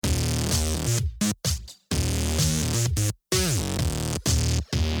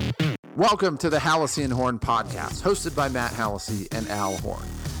Welcome to the Hallisey and Horn podcast, hosted by Matt Hallisey and Al Horn.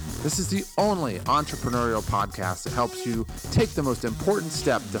 This is the only entrepreneurial podcast that helps you take the most important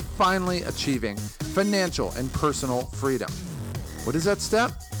step to finally achieving financial and personal freedom. What is that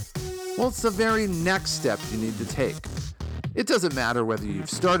step? Well, it's the very next step you need to take. It doesn't matter whether you've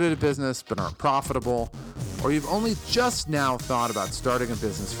started a business but aren't profitable, or you've only just now thought about starting a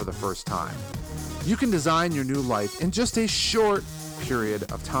business for the first time. You can design your new life in just a short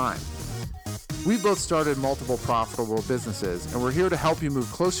period of time. We've both started multiple profitable businesses, and we're here to help you move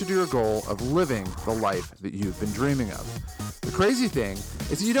closer to your goal of living the life that you've been dreaming of. The crazy thing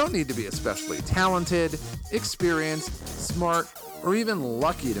is you don't need to be especially talented, experienced, smart, or even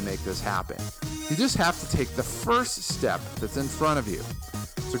lucky to make this happen. You just have to take the first step that's in front of you.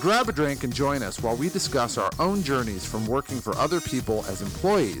 So grab a drink and join us while we discuss our own journeys from working for other people as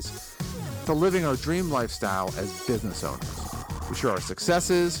employees to living our dream lifestyle as business owners. We share our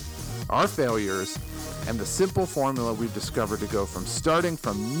successes, our failures, and the simple formula we've discovered to go from starting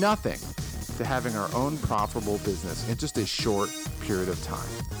from nothing to having our own profitable business in just a short period of time.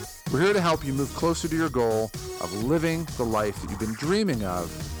 We're here to help you move closer to your goal of living the life that you've been dreaming of,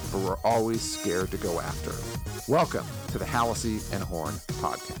 but we're always scared to go after. Welcome to the Hallisey and Horn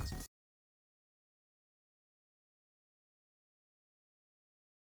podcast.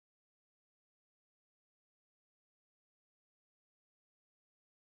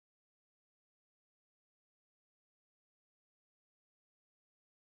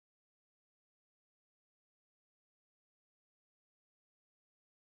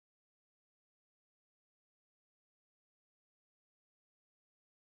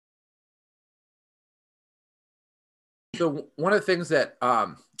 So one of the things that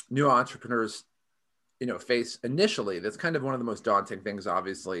new entrepreneurs, face initially, that's kind of one of the most daunting things,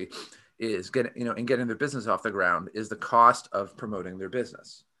 obviously, is getting their business off the ground is the cost of promoting their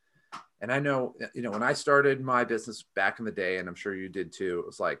business. And I know, when I started my business back in the day, and I'm sure you did too, it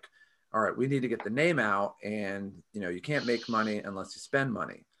was like, all right, we need to get the name out, and you can't make money unless you spend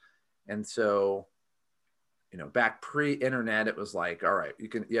money. And so back pre-internet, it was like, all right,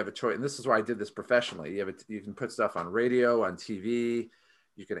 you have a choice. And this is why I did this professionally. You can put stuff on radio, on TV,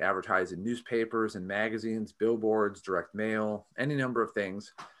 you can advertise in newspapers and magazines, billboards, direct mail, any number of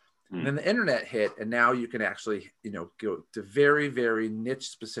things. And then the internet hit, and now you can actually, go to very, very niche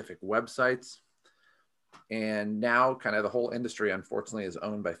specific websites. And now kind of the whole industry, unfortunately, is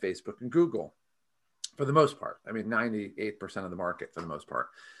owned by Facebook and Google for the most part. I mean, 98% of the market for the most part.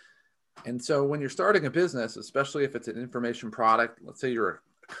 And so when you're starting a business, especially if it's an information product, let's say you're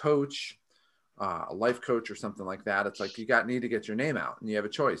a coach, a life coach or something like that, it's like need to get your name out, and you have a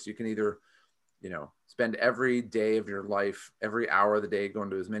choice. You can either, spend every day of your life, every hour of the day going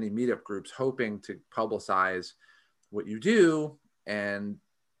to as many meetup groups, hoping to publicize what you do and,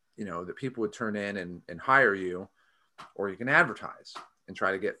 that people would turn in and hire you, or you can advertise and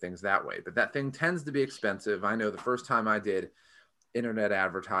try to get things that way. But that thing tends to be expensive. I know the first time I did internet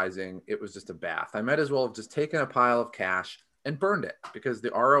advertising, it was just a bath. I might as well have just taken a pile of cash and burned it, because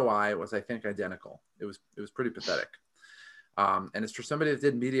the ROI was, I think, identical. It was pretty pathetic. And it's for somebody that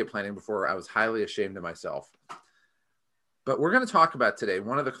did media planning before. I was highly ashamed of myself. But we're going to talk about today,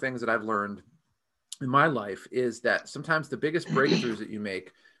 one of the things that I've learned in my life is that sometimes the biggest breakthroughs that you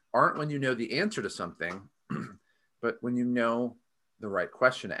make aren't when you know the answer to something, but when you know the right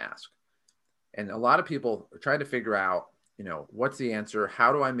question to ask. And a lot of people are trying to figure out, what's the answer?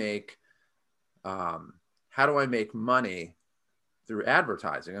 How do I make money through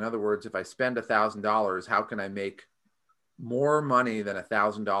advertising? In other words, if I spend $1,000, how can I make more money than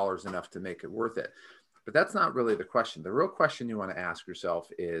 $1,000 enough to make it worth it? But that's not really the question. The real question you want to ask yourself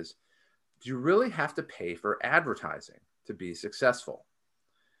is, do you really have to pay for advertising to be successful?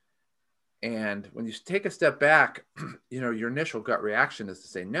 And when you take a step back, your initial gut reaction is to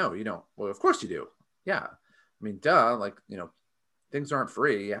say, no, you don't. Well, of course you do. Yeah. I mean, duh, things aren't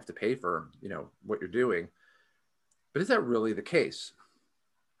free. You have to pay for, what you're doing. But is that really the case?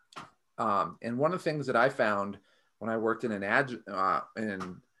 And one of the things that I found when I worked in an ad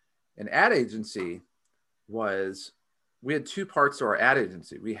agency was we had two parts to our ad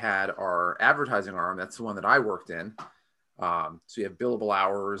agency. We had our advertising arm. That's the one that I worked in. So you have billable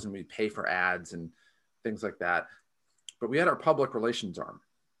hours, and we pay for ads and things like that. But we had our public relations arm.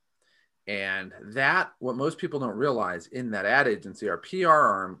 And what most people don't realize in that ad agency, our PR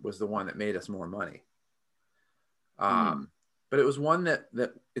arm was the one that made us more money. But it was one that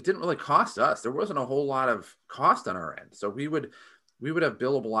it didn't really cost us. There wasn't a whole lot of cost on our end. So we would have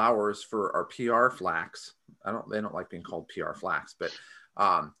billable hours for our PR flax. They don't like being called PR flax, but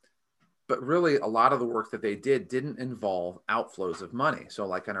but really a lot of the work that they did didn't involve outflows of money. So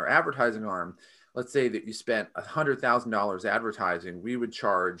like on our advertising arm, let's say that you spent $100,000 advertising, we would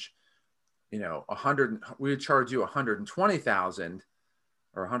charge, we would charge you 120,000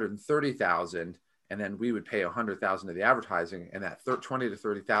 or 130,000, and then we would pay 100,000 of the advertising, and that 20 to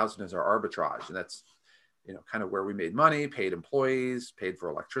 30,000 is our arbitrage, and that's kind of where we made money, paid employees, paid for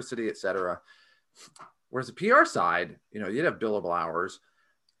electricity, et cetera. Whereas the PR side, you'd have billable hours,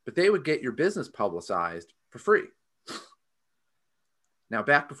 but they would get your business publicized for free. Now,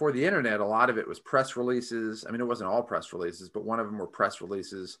 back before the internet, a lot of it was press releases. I mean, it wasn't all press releases, but one of them were press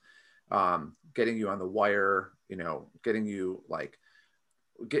releases, getting you on the wire, getting you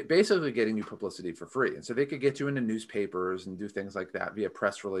basically getting you publicity for free. And so they could get you into newspapers and do things like that via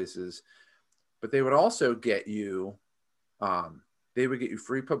press releases, but they would also get you,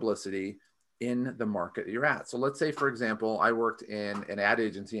 free publicity in the market that you're at. So let's say, for example, I worked in an ad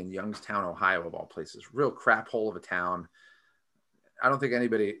agency in Youngstown, Ohio, of all places, real crap hole of a town. I don't think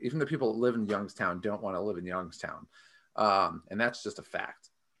anybody, even the people that live in Youngstown, don't want to live in Youngstown. And that's just a fact.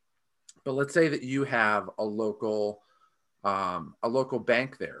 But let's say that you have a local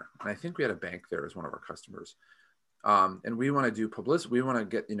bank there. And I think we had a bank there as one of our customers. And we want to do publicity. We want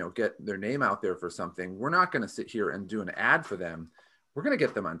to get their name out there for something. We're not going to sit here and do an ad for them. We're going to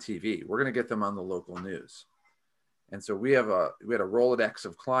get them on TV. We're going to get them on the local news. And so we had a Rolodex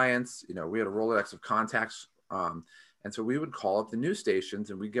of clients, we had a Rolodex of contacts. And so we would call up the news stations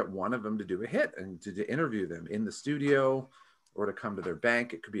and we'd get one of them to do a hit and to interview them in the studio or to come to their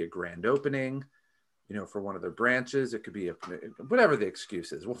bank. It could be a grand opening, for one of their branches. It could be whatever the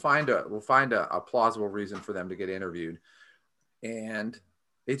excuse is. We'll find a plausible reason for them to get interviewed, and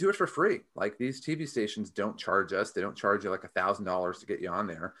they do it for free. Like, these TV stations don't charge us. They don't charge you like $1,000 to get you on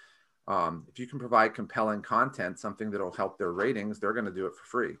there. If you can provide compelling content, something that'll help their ratings, they're going to do it for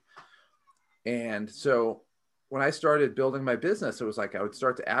free. And so when I started building my business, it was like I would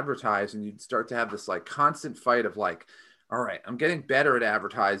start to advertise, and you'd start to have this like constant fight of like, all right, I'm getting better at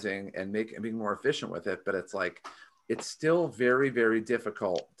advertising and being more efficient with it. But it's like, it's still very, very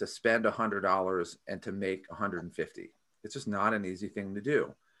difficult to spend $100 and to make 150. It's just not an easy thing to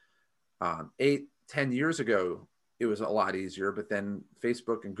do. 8-10 years ago, it was a lot easier, but then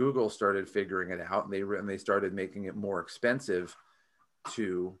Facebook and Google started figuring it out, and they started making it more expensive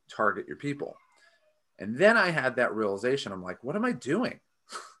to target your people. And then I had that realization. I'm like, what am I doing?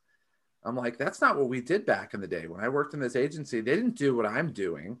 I'm like, that's not what we did back in the day. When I worked in this agency, they didn't do what I'm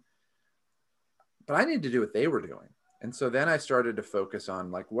doing, but I need to do what they were doing. And so then I started to focus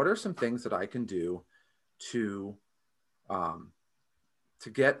on like, what are some things that I can do to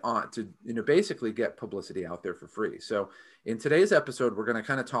get on to, basically get publicity out there for free. So in today's episode, we're going to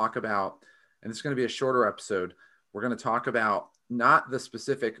kind of talk about, and it's going to be a shorter episode. We're going to talk about not the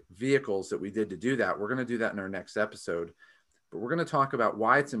specific vehicles that we did to do that. We're going to do that in our next episode, but we're going to talk about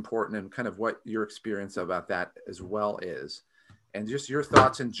why it's important and kind of what your experience about that as well is, and just your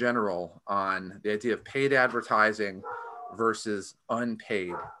thoughts in general on the idea of paid advertising versus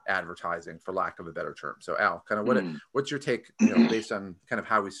unpaid advertising, for lack of a better term. So Al, kind of what's your take, based on kind of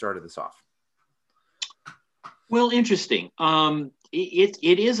how we started this off? Well, interesting.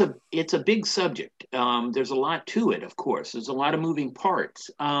 It's a big subject. There's a lot to it, of course. There's a lot of moving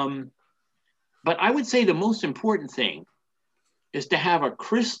parts. But I would say the most important thing is to have a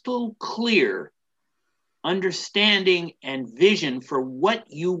crystal clear understanding and vision for what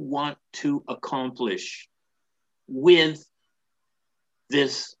you want to accomplish with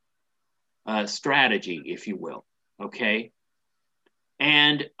this strategy, if you will. Okay.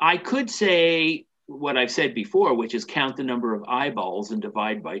 And I could say what I've said before, which is count the number of eyeballs and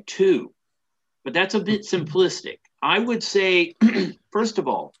divide by 2. But that's a bit simplistic. I would say, first of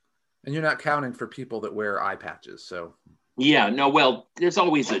all. And you're not counting for people that wear eye patches. So. Yeah, no, well, there's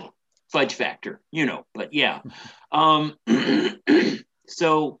always a fudge factor, but yeah.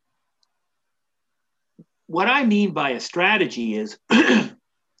 So what I mean by a strategy is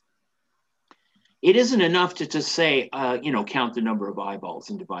it isn't enough to just say, count the number of eyeballs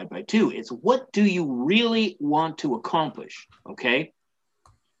and divide by 2. It's what do you really want to accomplish, okay?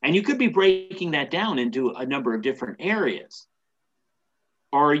 And you could be breaking that down into a number of different areas.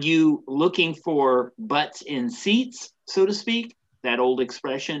 Are you looking for butts in seats, so to speak? That old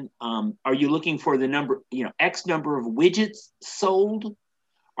expression. Are you looking for the number, X number of widgets sold?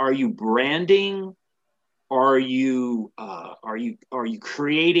 Are you branding? Are you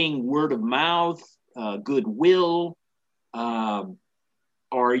creating word of mouth, goodwill?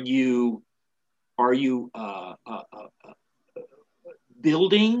 Are you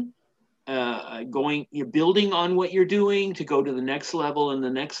building you're building on what you're doing to go to the next level and the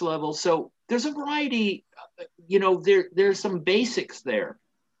next level. So there's a variety, there's some basics there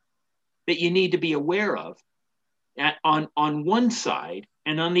that you need to be aware of on one side.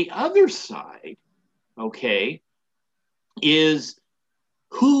 And on the other side, okay, is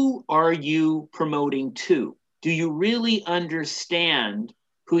who are you promoting to? Do you really understand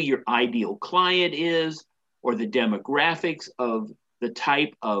who your ideal client is, or the demographics of the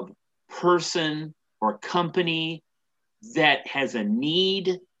type of person or company that has a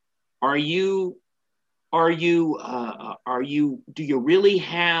need? Do you really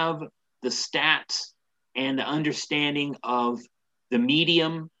have the stats and the understanding of the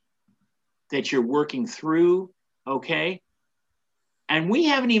medium that you're working through? Okay. And we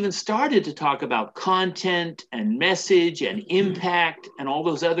haven't even started to talk about content and message and impact and all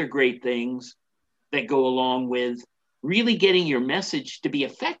those other great things that go along with really getting your message to be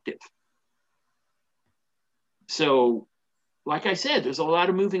effective. So, like I said, there's a lot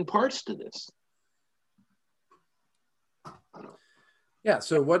of moving parts to this. Yeah.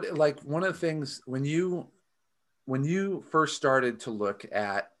 So one of the things when you first started to look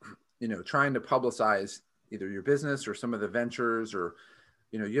at, trying to publicize either your business or some of the ventures, or,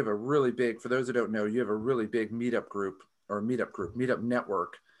 you have a really big, for those that don't know, you have a really big meetup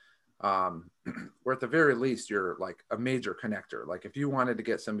network, where at the very least, you're like a major connector. Like if you wanted to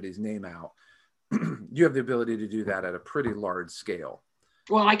get somebody's name out, you have the ability to do that at a pretty large scale.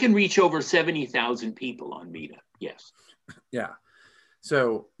 Well, I can reach over 70,000 people on Meetup. Yes. Yeah.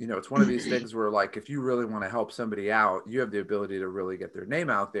 So, it's one of these things where, like, if you really want to help somebody out, you have the ability to really get their name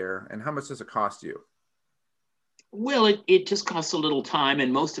out there. And how much does it cost you? Well, it just costs a little time,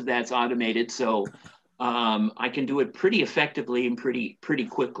 and most of that's automated. So I can do it pretty effectively and pretty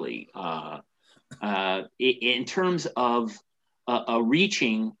quickly. In terms of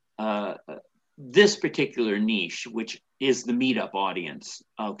reaching this particular niche, which is the Meetup audience,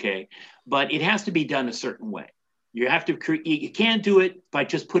 okay? But it has to be done a certain way. You can't do it by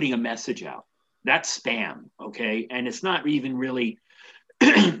just putting a message out. That's spam, okay? And it's not even really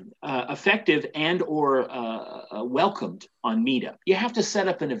effective and or welcomed on Meetup. You have to set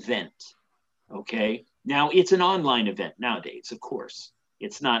up an event, okay? Now, it's an online event nowadays, of course.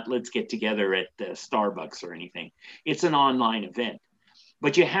 It's not, let's get together at Starbucks or anything. It's an online event.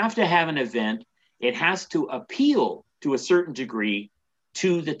 But you have to have an event. It has to appeal to a certain degree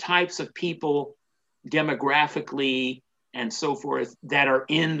to the types of people demographically and so forth that are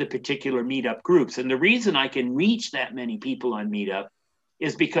in the particular Meetup groups. And the reason I can reach that many people on Meetup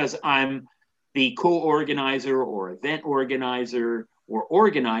is because I'm the co-organizer or event organizer or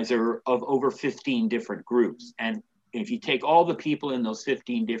organizer of over 15 different groups. And if you take all the people in those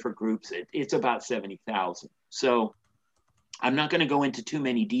 15 different groups, it's about 70,000. So I'm not going to go into too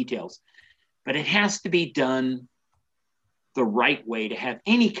many details, but it has to be done the right way to have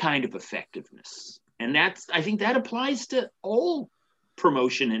any kind of effectiveness. And I think that applies to all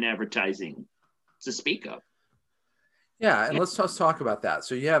promotion and advertising to speak of. Yeah, and let's just talk about that.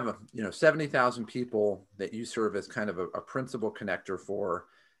 So you have 70,000 people that you serve as kind of a principal connector for,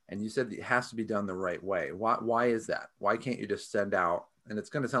 and you said that it has to be done the right way. Why is that? Why can't you just send out? And it's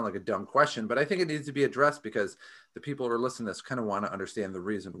going to sound like a dumb question, but I think it needs to be addressed because the people who are listening to this kind of want to understand the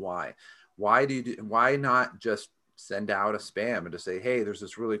reason why. Why not just send out a spam and just say, hey, there's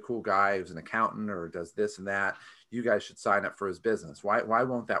this really cool guy who's an accountant or does this and that. You guys should sign up for his business. Why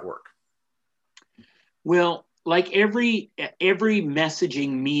won't that work? Well, like every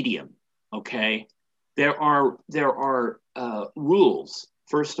messaging medium, okay, there are rules,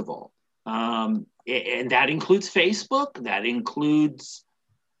 first of all, and that includes Facebook, that includes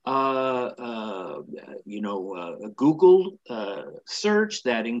Google search,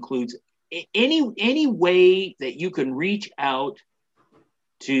 that includes any way that you can reach out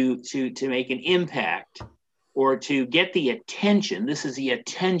to make an impact or to get the attention. This is the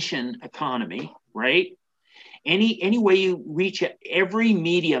attention economy, right? Any way you reach it, every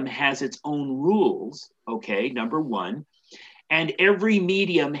medium has its own rules, okay, number one, and every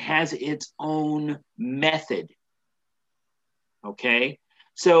medium has its own method, okay?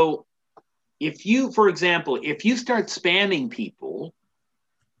 So for example, if you start spamming people,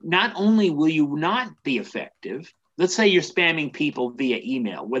 not only will you not be effective, let's say you're spamming people via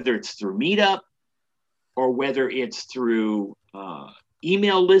email, whether it's through Meetup or whether it's through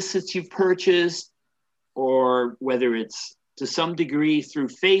email lists that you've purchased, or whether it's to some degree through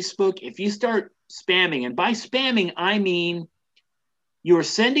Facebook. If you start spamming, and by spamming, I mean you're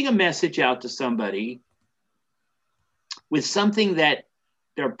sending a message out to somebody with something that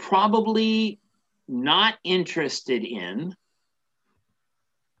they're probably not interested in,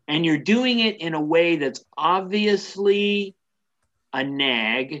 and you're doing it in a way that's obviously a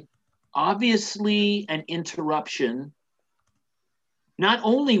nag, obviously an interruption, not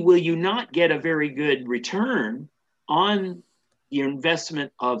only will you not get a very good return on your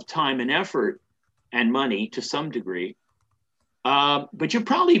investment of time and effort and money to some degree, but you'll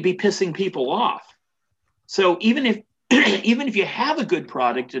probably be pissing people off. So even if even if you have a good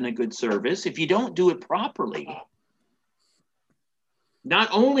product and a good service, if you don't do it properly, not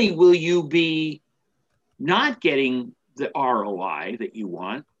only will you be not getting the ROI that you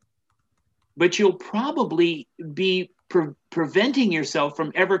want, but you'll probably be preventing yourself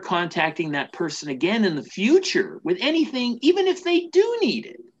from ever contacting that person again in the future with anything, even if they do need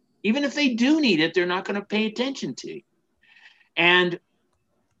it. Even if they do need it, they're not going to pay attention to you. And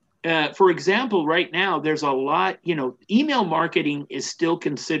for example, right now, there's a lot, email marketing is still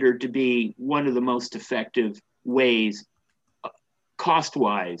considered to be one of the most effective ways,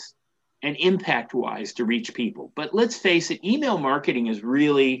 cost-wise and impact-wise, to reach people. But let's face it, email marketing has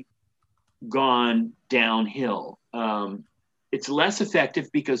really gone downhill. It's less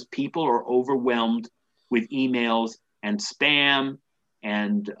effective because people are overwhelmed with emails and spam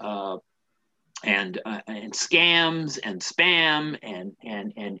and scams and spam and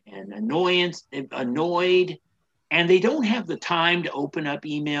annoyed, and they don't have the time to open up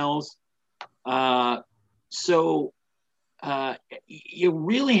emails. So you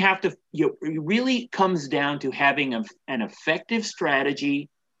really have to. It really comes down to having an effective strategy,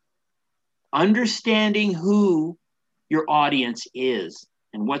 understanding who your audience is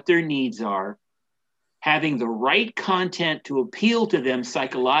and what their needs are, having the right content to appeal to them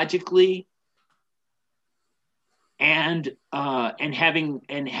psychologically, and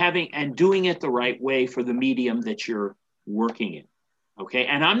doing it the right way for the medium that you're working in. Okay,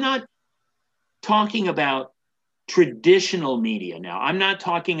 and I'm not talking about traditional media now. I'm not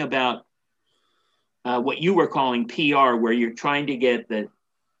talking about what you were calling PR, where you're trying to get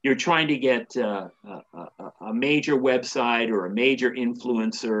a major website or a major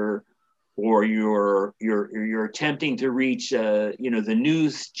influencer, or you're attempting to reach the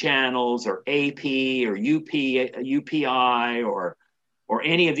news channels or AP or UPI or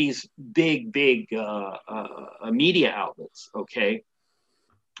any of these big media outlets. Okay,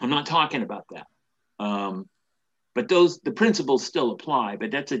 I'm not talking about that. But the principles still apply,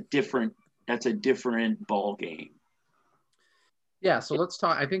 but that's a different ball game. Yeah, so let's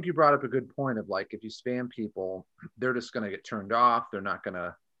talk. I think you brought up a good point of, like, if you spam people, they're just going to get turned off. They're not going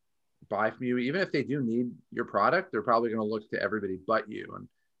to buy from you. Even if they do need your product, they're probably going to look to everybody but you. And,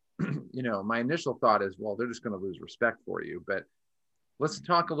 my initial thought is, well, they're just going to lose respect for you. But let's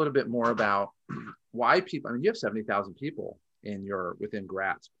talk a little bit more about why people, you have 70,000 people within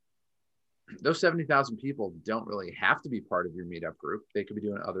Grasp. Those 70,000 people don't really have to be part of your meetup group. They could be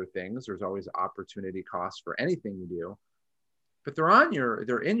doing other things. There's always opportunity costs for anything you do. But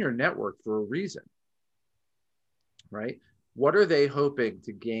they're in your network for a reason, right? What are they hoping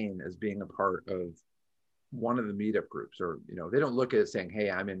to gain as being a part of one of the meetup groups? Or, they don't look at it saying, hey,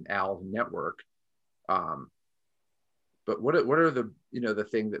 I'm in Al's network. But what are the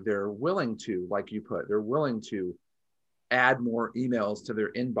thing that they're willing to, like you put, they're willing to add more emails to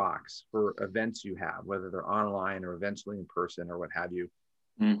their inbox for events you have, whether they're online or eventually in person or what have you.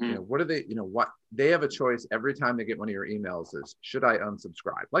 Mm-hmm. What are they, what they have a choice every time they get one of your emails is, should I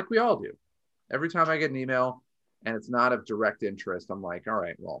unsubscribe? Like we all do. Every time I get an email and it's not of direct interest, I'm like, all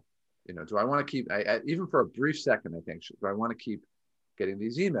right, well, do I want to keep, even for a brief second, I think, do I want to keep getting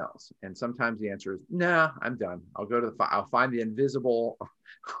these emails? And sometimes the answer is, nah, I'm done. I'll go to I'll find the invisible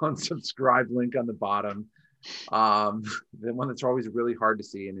unsubscribe link on the bottom. The one that's always really hard to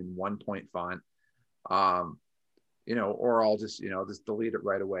see and in 1-point font. Or I'll just delete it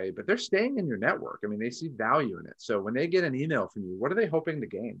right away. But they're staying in your network. They see value in it. So when they get an email from you, what are they hoping to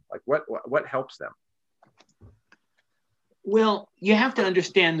gain? Like what helps them? Well, you have to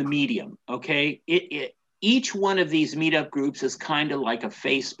understand the medium, okay? Each one of these meetup groups is kind of like a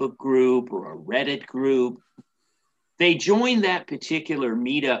Facebook group or a Reddit group. They join that particular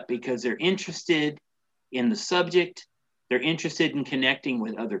meetup because they're interested in the subject. They're interested in connecting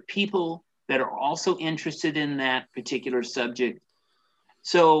with other people that are also interested in that particular subject.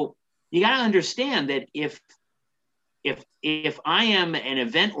 So you got to understand that if I am an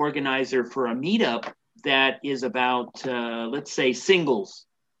event organizer for a meetup that is about, let's say, singles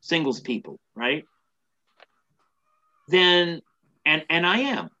people, right? Then, and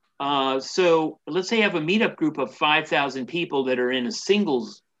I am. So let's say I have a meetup group of 5,000 people that are in a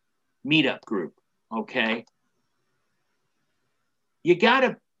singles meetup group, okay? You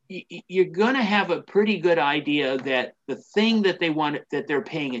gotta you're going to have a pretty good idea that the thing that they're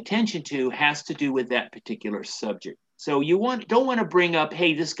paying attention to has to do with that particular subject. So you don't want to bring up,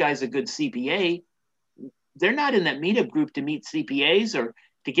 hey, this guy's a good CPA. They're not in that meetup group to meet CPAs or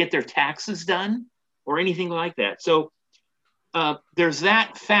to get their taxes done or anything like that. So there's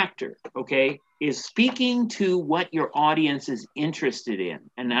that factor, okay, is speaking to what your audience is interested in.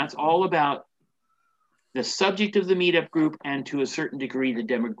 And that's all about the subject of the meetup group and to a certain degree, the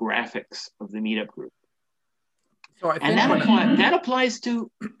demographics of the meetup group. So I think and that applies to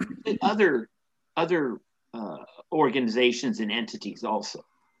other organizations and entities also.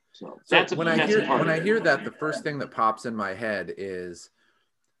 So when I hear that, the first thing that pops in my head is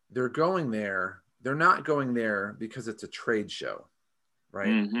they're not going there because it's a trade show, right?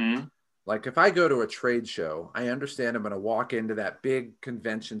 Mm-hmm. Like if I go to a trade show, I understand I'm going to walk into that big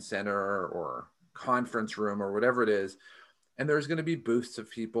convention center or conference room or whatever it is, and there's going to be booths of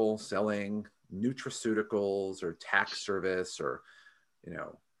people selling nutraceuticals or tax service or, you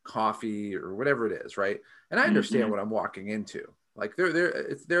know, coffee or whatever it is, right? And I understand what I'm walking into. Like they're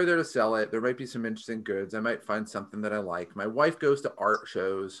there to sell it. There might be some interesting goods. I might find something that I like. My wife goes to art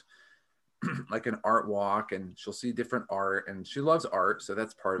shows, like an art walk, and she'll see different art, and she loves art, so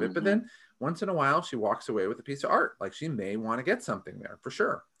that's part of it. But then once in a while she walks away with a piece of art. Like she may want to get something there for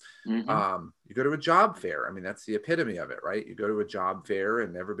sure. You go to a job fair. I mean, that's the epitome of it, right? You go to a job fair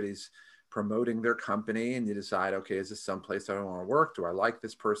and everybody's promoting their company, and you decide, okay, is this someplace I don't want to work? Do I like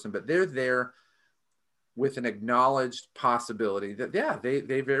this person? But they're there with an acknowledged possibility that, yeah, they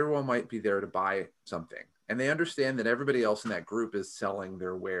very well might be there to buy something. And they understand that everybody else in that group is selling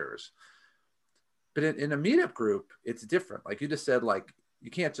their wares. But in a meetup group, it's different. Like you just said, like,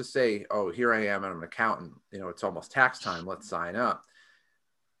 you can't just say, oh, here I am, and I'm an accountant. You know, it's almost tax time. Let's sign up.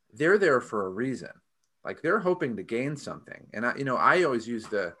 They're there for a reason. Like they're hoping to gain something. And I always use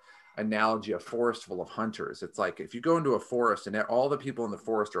the analogy of forest full of hunters. It's like if you go into a forest and all the people in the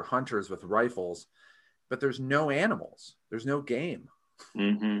forest are hunters with rifles, but there's no animals, there's no game.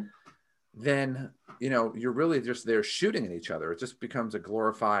 Then, you know, you're really just there shooting at each other. It just becomes a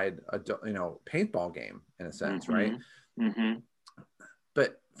glorified, you know, paintball game in a sense, right?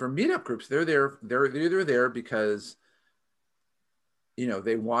 But for meetup groups, they're either there because, you know,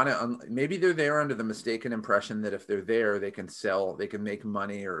 they want to, maybe they're there under the mistaken impression that if they're there, they can sell, they can make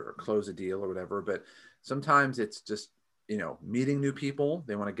money or close a deal or whatever. But sometimes it's just, you know, meeting new people.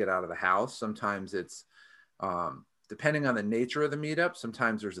 They want to get out of the house. Sometimes it's, depending on the nature of the meetup,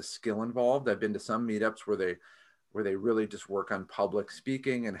 sometimes there's a skill involved. I've been to some meetups where they really just work on public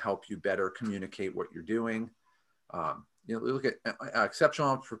speaking and help you better communicate what you're doing. You know, look at exceptional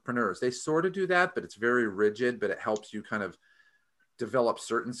entrepreneurs. They sort of do that, but it's very rigid, but it helps you kind of develop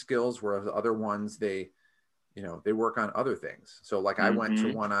certain skills, whereas other ones, they work on other things. So like I went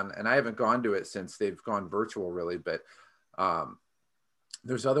to one on, and I haven't gone to it since they've gone virtual really, but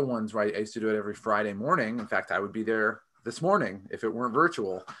there's other ones, right? I used to do it every Friday morning. In fact, I would be there this morning if it weren't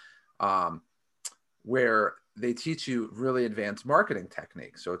virtual, where they teach you really advanced marketing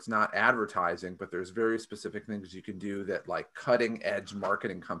techniques. So it's not advertising, but there's very specific things you can do that like cutting edge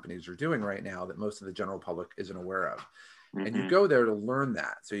marketing companies are doing right now that most of the general public isn't aware of. And you go there to learn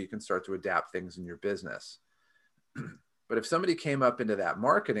that so you can start to adapt things in your business. But if somebody came up into that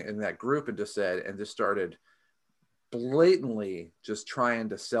marketing in that group and just started blatantly just trying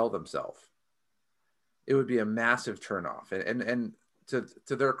to sell themselves, it would be a massive turnoff. And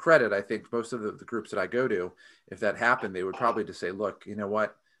to their credit, I think most of the groups that I go to, if that happened, they would probably just say, look, you know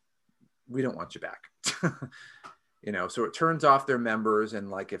what, we don't want you back. You know, so it turns off their members.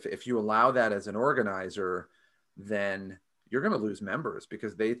 And like, if you allow that as an organizer, then you're going to lose members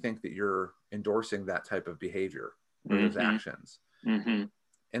because they think that you're endorsing that type of behavior or those actions.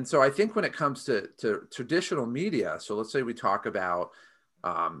 And so I think when it comes to traditional media, so let's say we talk about,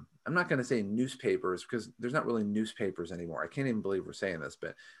 I'm not going to say newspapers because there's not really newspapers anymore. I can't even believe we're saying this,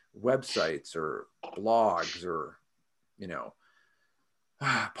 but websites or blogs or, you know,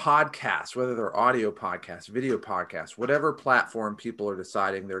 podcasts, whether they're audio podcasts, video podcasts, whatever platform people are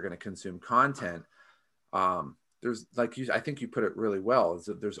deciding they're going to consume content. There's I think you put it really well, is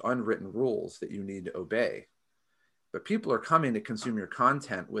that there's unwritten rules that you need to obey. But people are coming to consume your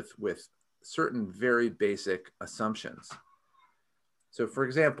content with certain very basic assumptions. So for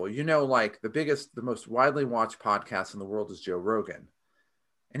example, you know, like the most widely watched podcast in the world is Joe Rogan.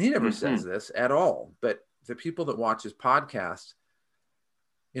 And he never says this at all. But the people that watch his podcast,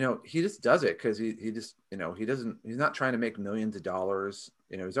 you know, he just does it because he just, you know, he's not trying to make millions of dollars.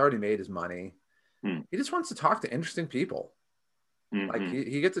 You know, he's already made his money. He just wants to talk to interesting people. Like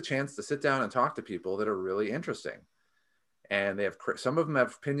he gets a chance to sit down and talk to people that are really interesting. and they have, some of them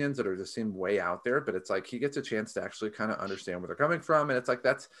have opinions that are just seem way out there, but it's like he gets a chance to actually kind of understand where they're coming from. And it's like,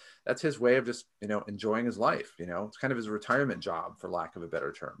 that's his way of just, you know, enjoying his life. You know, it's kind of his retirement job, for lack of a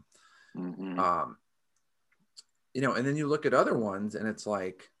better term. Mm-hmm. You know, and then you look at other ones and it's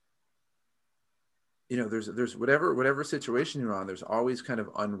like, you know, there's whatever situation you're on, there's always kind of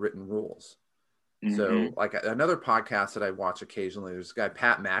unwritten rules. Mm-hmm. So like another podcast that I watch occasionally, there's a guy,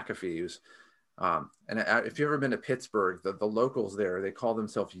 Pat McAfee, who's, and if you've ever been to Pittsburgh, the locals there, they call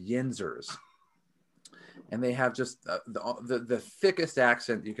themselves Yinzers. And they have just the thickest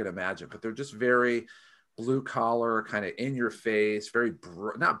accent you can imagine, but they're just very blue collar, kind of in your face, very,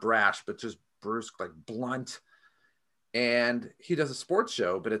 not brash, but just brusque, like blunt. And he does a sports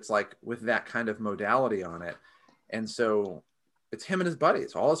show, but it's like with that kind of modality on it. And so it's him and his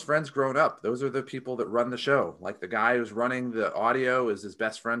buddies, all his friends grown up. Those are the people that run the show. Like the guy who's running the audio is his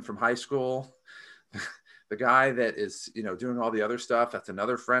best friend from high school. The guy that is, you know, doing all the other stuff, that's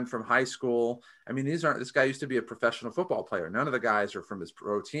another friend from high school. I mean, this guy used to be a professional football player. None of the guys are from his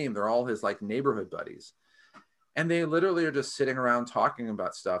pro team. They're all his like neighborhood buddies. And they literally are just sitting around talking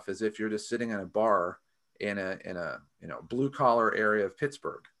about stuff as if you're just sitting in a bar in a you know, blue collar area of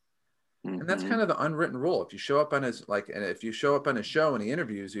Pittsburgh. And that's kind of the unwritten rule. If you show up on his, like, and if you show up on his show and he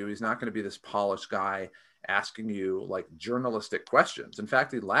interviews you, he's not going to be this polished guy asking you like journalistic questions. In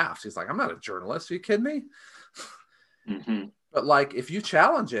fact, he laughs. He's like, I'm not a journalist. Are you kidding me? Mm-hmm. But like, if you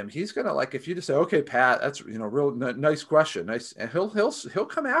challenge him, he's going to, like, if you just say, okay, Pat, that's, you know, real nice question. Nice. And he'll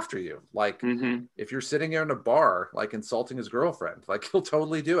come after you. Like if you're sitting there in a bar, like insulting his girlfriend, like he'll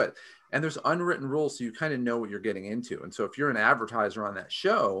totally do it. And there's unwritten rules. So you kind of know what you're getting into. And so if you're an advertiser on that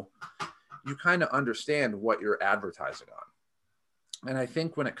show, you kind of understand what you're advertising on. And I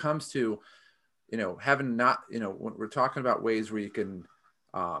think when it comes to, you know, having not, you know, when we're talking about ways where you can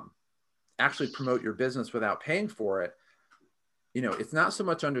actually promote your business without paying for it, you know, it's not so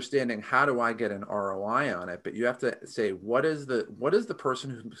much understanding how do I get an ROI on it, but you have to say, what is the person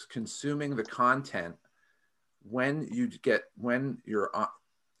who's consuming the content when you're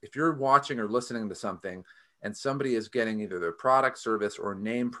if you're watching or listening to something and somebody is getting either their product, service, or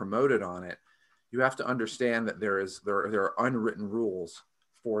name promoted on it, you have to understand that there are unwritten rules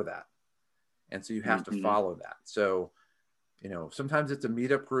for that. And so you have to follow that. So, you know, sometimes it's a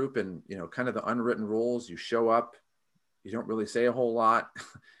meetup group and, you know, kind of the unwritten rules, you show up, you don't really say a whole lot.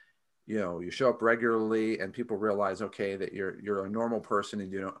 You know, you show up regularly and people realize, okay, that you're a normal person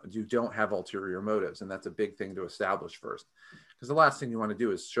and you don't have ulterior motives. And that's a big thing to establish first. Because the last thing you want to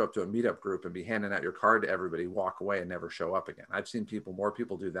do is show up to a meetup group and be handing out your card to everybody, walk away and never show up again. I've seen more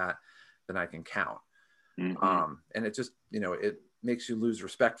people do that than I can count. And it just, you know, it makes you lose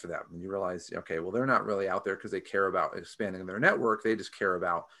respect for them. And you realize, okay, well, they're not really out there because they care about expanding their network. They just care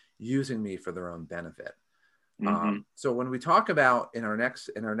about using me for their own benefit. So when we talk about in our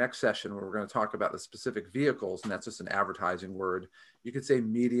next session, where we're going to talk about the specific vehicles, and that's just an advertising word, you could say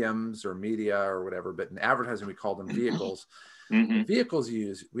mediums or media or whatever, but in advertising, we call them vehicles. The vehicles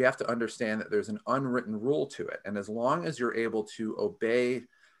used, we have to understand that there's an unwritten rule to it. And as long as you're able to obey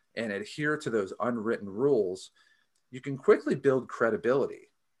and adhere to those unwritten rules, you can quickly build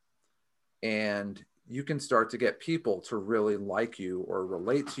credibility and you can start to get people to really like you or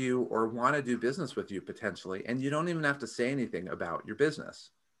relate to you or want to do business with you potentially. And you don't even have to say anything about your business,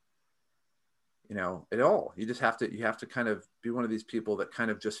 you know, at all. You just have to kind of be one of these people that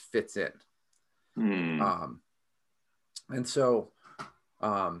kind of just fits in. And so,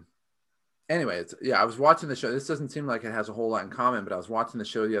 anyway, I was watching the show. This doesn't seem like it has a whole lot in common, but I was watching the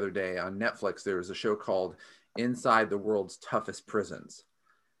show the other day on Netflix. There was a show called Inside the World's Toughest Prisons.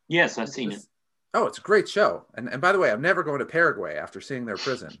 Yes, I've seen it. Oh, it's a great show. And by the way, I'm never going to Paraguay after seeing their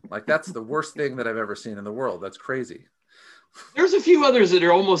prison. Like, that's the worst thing that I've ever seen in the world. That's crazy. There's a few others that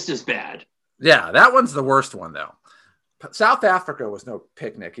are almost as bad. Yeah, that one's the worst one, though. South Africa was no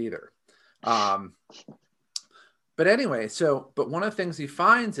picnic either. But anyway, but one of the things he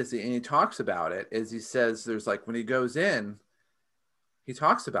finds and he talks about it, is he says there's like, when he goes in, he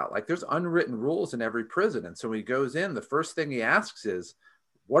talks about like there's unwritten rules in every prison. And so when he goes in, the first thing he asks is,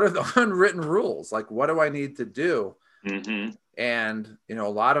 what are the unwritten rules? Like, what do I need to do? And, you know, a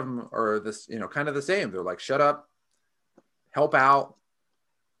lot of them are this, you know, kind of the same. They're like, shut up, help out,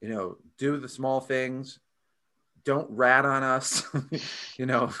 you know, do the small things, don't rat on us, you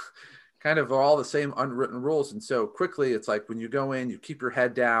know, kind of all the same unwritten rules. And so quickly, it's like when you go in, you keep your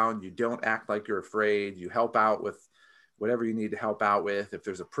head down, you don't act like you're afraid, you help out with whatever you need to help out with. If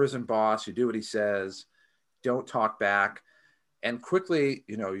there's a prison boss, you do what he says, don't talk back. And quickly,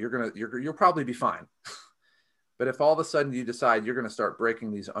 you know, you'll probably be fine. But if all of a sudden you decide you're going to start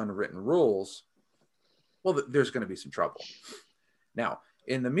breaking these unwritten rules, well, there's going to be some trouble. Now,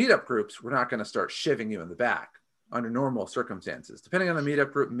 in the meetup groups, we're not going to start shivving you in the back under normal circumstances. Depending on the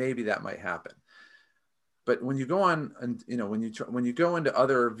meetup group, maybe that might happen. But when you go on, and when you go into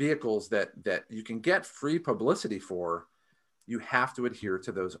other vehicles that you can get free publicity for, you have to adhere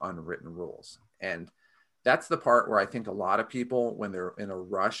to those unwritten rules. And that's the part where I think a lot of people, when they're in a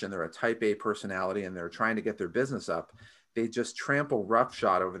rush and they're a type A personality and they're trying to get their business up, they just trample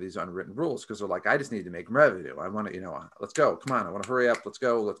roughshod over these unwritten rules because they're like, I just need to make revenue. I want to, let's go. Come on. I want to hurry up. Let's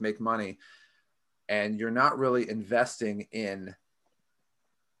go. Let's make money. And you're not really investing in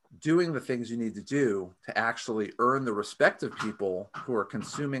doing the things you need to do to actually earn the respect of people who are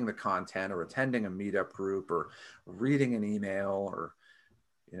consuming the content or attending a meetup group or reading an email or,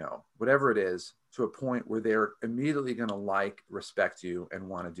 whatever it is, to a point where they're immediately going to respect you and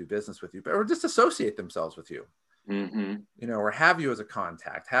want to do business with you, or just associate themselves with you, or have you as a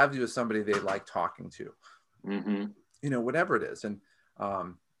contact, have you as somebody they like talking to, whatever it is. And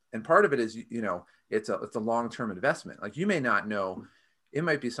part of it is, it's a long-term investment. Like, you may not know, it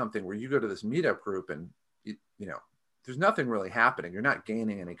might be something where you go to this meetup group and, there's nothing really happening. You're not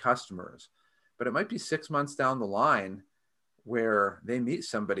gaining any customers, but it might be 6 months down the line where they meet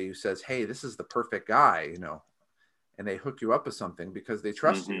somebody who says, hey, this is the perfect guy, and they hook you up with something because they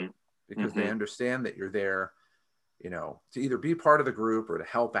trust you, because they understand that you're there, to either be part of the group or to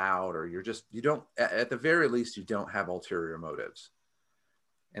help out, or at the very least, you don't have ulterior motives.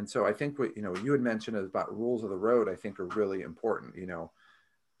 And so I think what, you had mentioned about rules of the road, I think are really important. You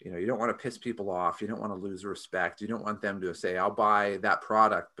don't want to piss people off. You don't want to lose respect. You don't want them to say, I'll buy that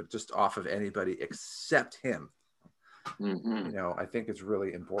product, but just off of anybody except him. I think it's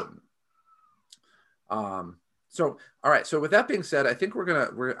really important. So, all right. So with that being said, I think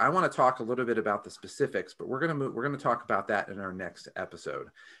I want to talk a little bit about the specifics, but we're going to talk about that in our next episode.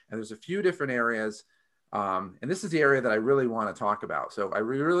 And there's a few different areas. And this is the area that I really want to talk about. So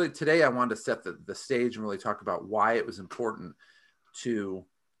today I wanted to set the stage and really talk about why it was important to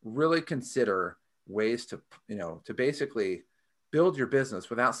really consider ways to basically build your business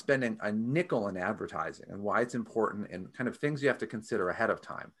without spending a nickel in advertising, and why it's important and kind of things you have to consider ahead of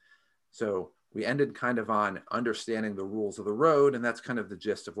time. So we ended kind of on understanding the rules of the road, and that's kind of the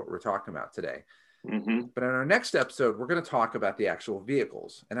gist of what we're talking about today. But in our next episode, we're going to talk about the actual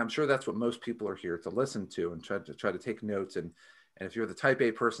vehicles. And I'm sure that's what most people are here to listen to and try to take notes. And if you're the type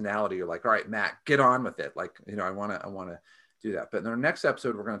A personality, you're like, all right, Matt, get on with it. Like, I want to do that. But in our next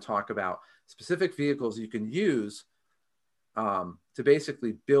episode, we're going to talk about specific vehicles you can use to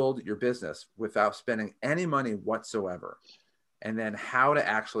basically build your business without spending any money whatsoever, and then how to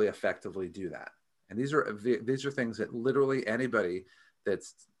actually effectively do that. And these are things that literally anybody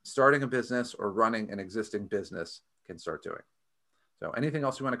that's starting a business or running an existing business can start doing. So anything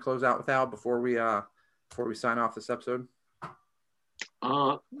else you want to close out with, Al, before we sign off this episode?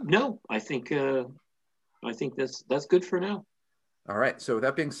 No, I think that's good for now. All right. So with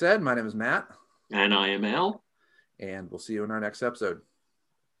that being said, my name is Matt. And I am Al. And we'll see you in our next episode.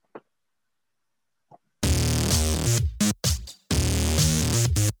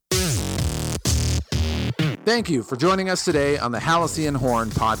 Thank you for joining us today on the Halcyon Horn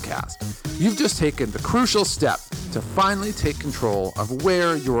podcast. You've just taken the crucial step to finally take control of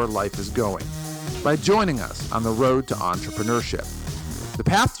where your life is going by joining us on the road to entrepreneurship. The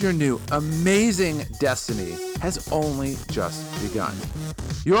path to your new amazing destiny has only just begun.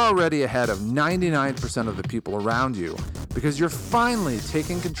 You're already ahead of 99% of the people around you because you're finally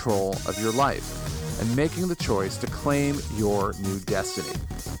taking control of your life and making the choice to claim your new destiny.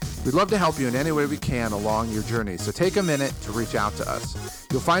 We'd love to help you in any way we can along your journey, so take a minute to reach out to us.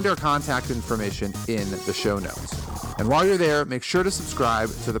 You'll find our contact information in the show notes. And while you're there, make sure to subscribe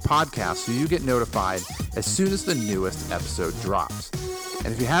to the podcast so you get notified as soon as the newest episode drops.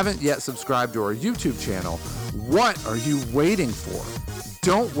 And if you haven't yet subscribed to our YouTube channel, what are you waiting for?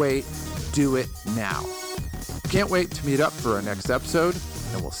 Don't wait, do it now. Can't wait to meet up for our next episode,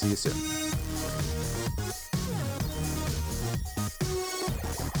 and we'll see you soon.